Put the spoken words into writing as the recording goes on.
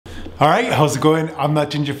Alright, how's it going? I'm that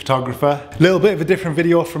ginger photographer. A little bit of a different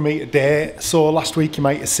video from me today. So last week you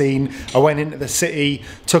might have seen, I went into the city,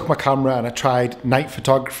 took my camera and I tried night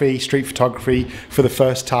photography, street photography for the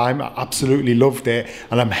first time. I absolutely loved it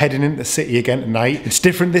and I'm heading into the city again tonight. It's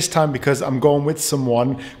different this time because I'm going with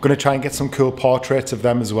someone. I'm going to try and get some cool portraits of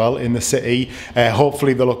them as well in the city.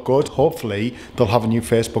 Hopefully they'll look good. Hopefully they'll have a new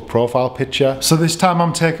Facebook profile picture. So this time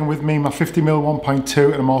I'm taking with me my 50mm 1.2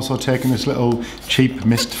 and I'm also taking this little cheap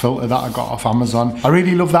mist filter that I got off Amazon. I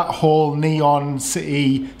really love that whole neon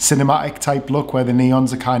city cinematic type look where the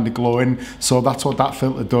neons are kind of glowing, so that's what that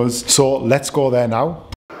filter does. So let's go there now.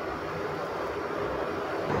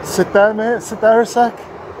 Sit there mate, sit there a sec.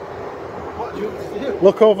 What do you want to do?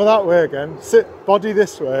 Look over that way again, sit body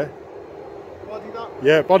this way. Body that way?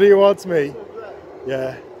 Yeah, body towards me.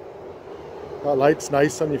 Yeah. That light's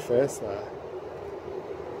nice on your face there.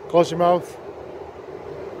 Close your mouth.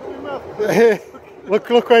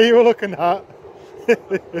 Look where you were looking at.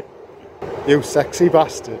 You sexy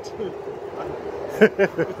bastard.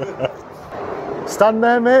 Stand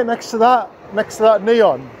there mate, next to that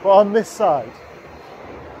neon, but on this side.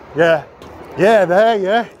 Yeah. Yeah, there,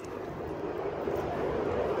 yeah.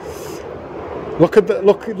 Look at the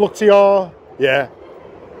look to your, yeah.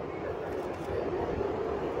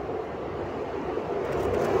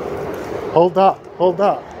 Hold that.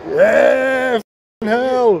 Yeah, f***ing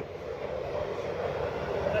hell.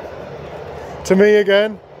 To me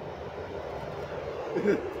again.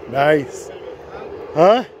 Nice.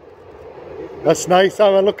 Huh? That's nice.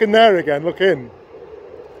 I'm looking there again. Look in.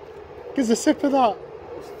 Give us a sip of that.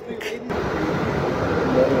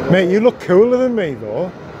 Mate, you look cooler than me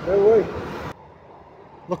though. No way.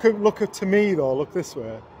 Look up to me though. Look this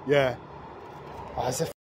way. Yeah. Oh, there's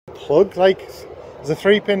a plug. Like, there's a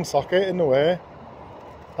 3-pin socket in the way.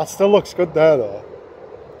 That still looks good there though.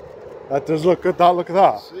 That does look good. Look at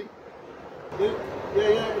that. See?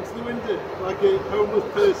 Yeah, it's the window, like a homeless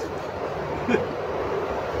person.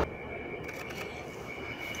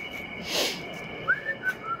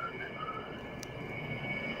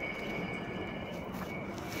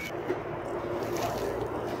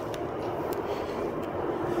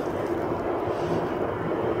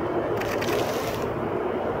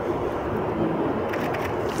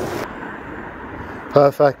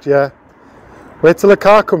 Perfect, yeah. Wait till the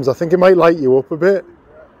car comes, I think it might light you up a bit.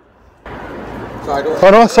 Oh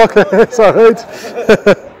no, it's okay, it's alright.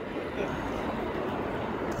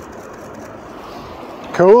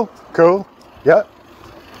 Cool, yeah.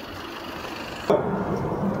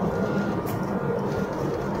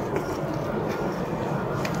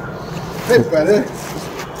 It's better.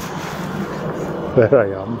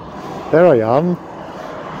 There I am.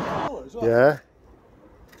 Yeah.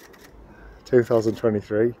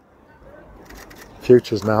 2023.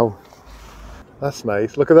 Future's now. That's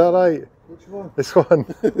nice. Look at that light. Which one? This one.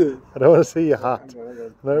 I don't want to see your hat. I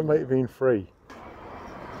know it might have been free.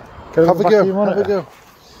 Have a go.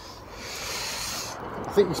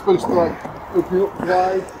 I think you're supposed to like open it up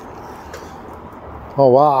wide. Oh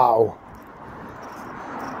wow.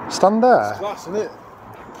 Stand there. It's glass, isn't it?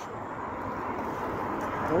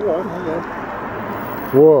 Hang on.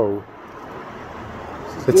 Whoa.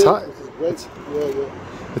 It's hard.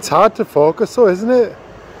 It's hard to focus though, isn't it?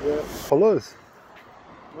 Yeah. Colours.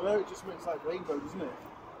 Well, no, it just makes like rainbow, doesn't it?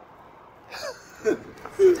 Yeah,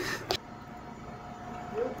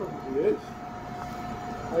 it probably is.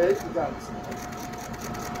 I hate the dancing.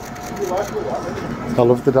 You like all that, don't you? I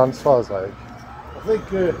love the dance floors, like. I think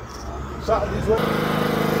Saturday's one.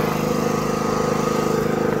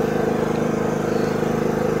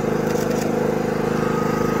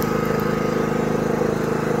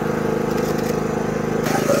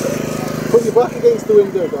 Put your back against the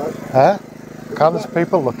window, Dad. Huh? Can't there's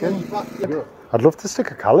people looking? I'd love to stick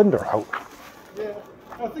a calendar out. Yeah,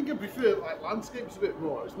 I think I prefer like landscapes a bit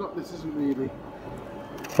more. It's not. This isn't really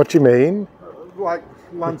What do you mean? like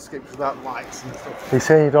landscapes without lights and stuff. You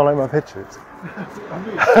saying you don't like my pictures? I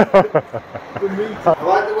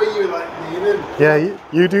like the way you like leaning. Yeah,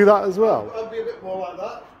 you do that as well? I'll be a bit more like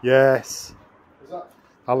that. Yes. Is that?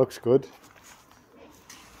 That looks good.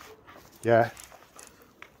 Yeah.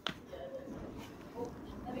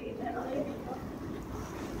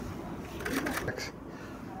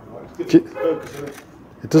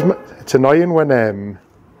 It doesn't. It's annoying when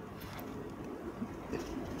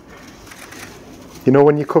you know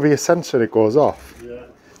when you cover your sensor it goes off. Yeah.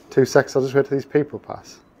 2 seconds. I'll just wait till these people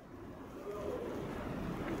pass.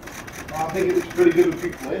 I think it looks pretty good with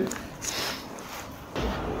people in.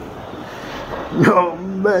 Oh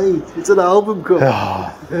mate, it's an album cover.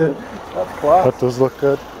 That's class. That does look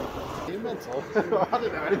good. Are you mental? I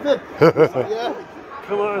don't know anything. Yeah.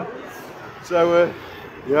 Come on. So,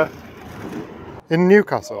 yeah. In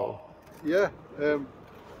Newcastle? Yeah.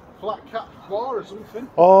 Flat Cat Bar or something.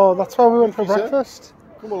 Oh, that's where we went for breakfast?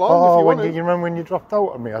 Come along if you want to. You remember when you dropped out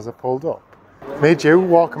on me as I pulled up? Made you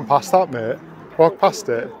walking past that, mate. Walk past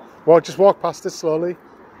it. Just walk past it slowly.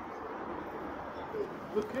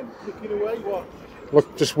 Looking away, what?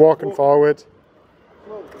 Look, just walking forward.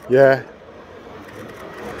 Slow. Yeah.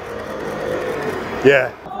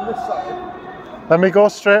 Yeah. On this side. Let me go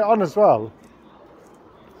straight on as well.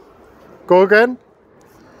 Go again.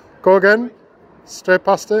 Go again. Straight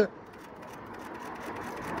past it.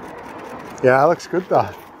 Yeah, that looks good,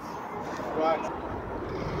 that. Right.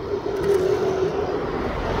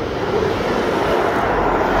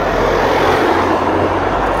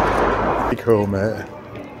 Pretty cool, mate.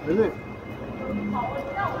 Isn't it?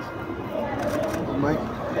 Mate.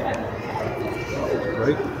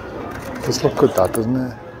 Great. Does look good, that, doesn't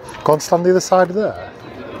it? Go and stand the other side of there.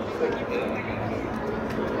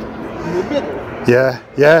 In the middle? Yeah,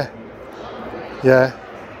 yeah. Yeah.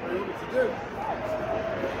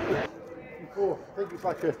 I think it's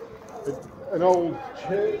like an old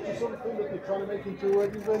church or something that they're trying to make into a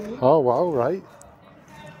wedding venue. Oh, wow, right.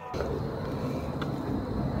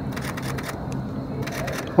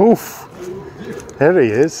 Oof. There he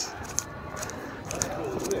is.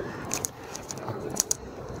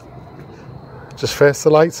 Just face the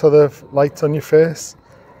light so the light's on your face.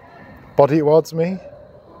 Body towards me.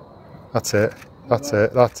 That's it. That's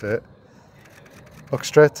it. That's it. Look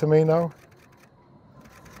straight to me now.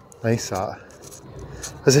 Nice that.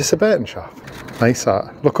 Is this a baiting shop? Nice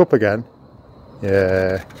that. Look up again.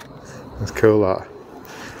 Yeah. That's cool that.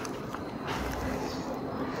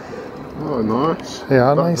 Oh, nice.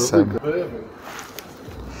 Yeah, nice then.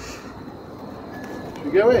 Should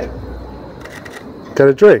we go in? Get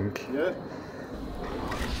a drink? Yeah.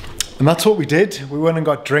 And that's what we did. We went and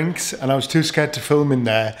got drinks and I was too scared to film in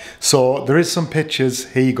there. So there is some pictures.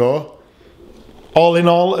 Here you go. All in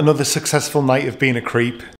all, another successful night of being a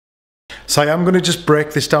creep. So I am going to just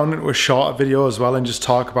break this down into a shorter video as well and just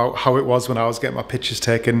talk about how it was when I was getting my pictures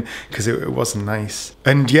taken, because it wasn't nice.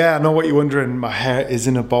 And yeah, I know what you're wondering, my hair is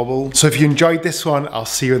in a bobble. So if you enjoyed this one, I'll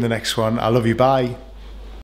see you in the next one. I love you, bye.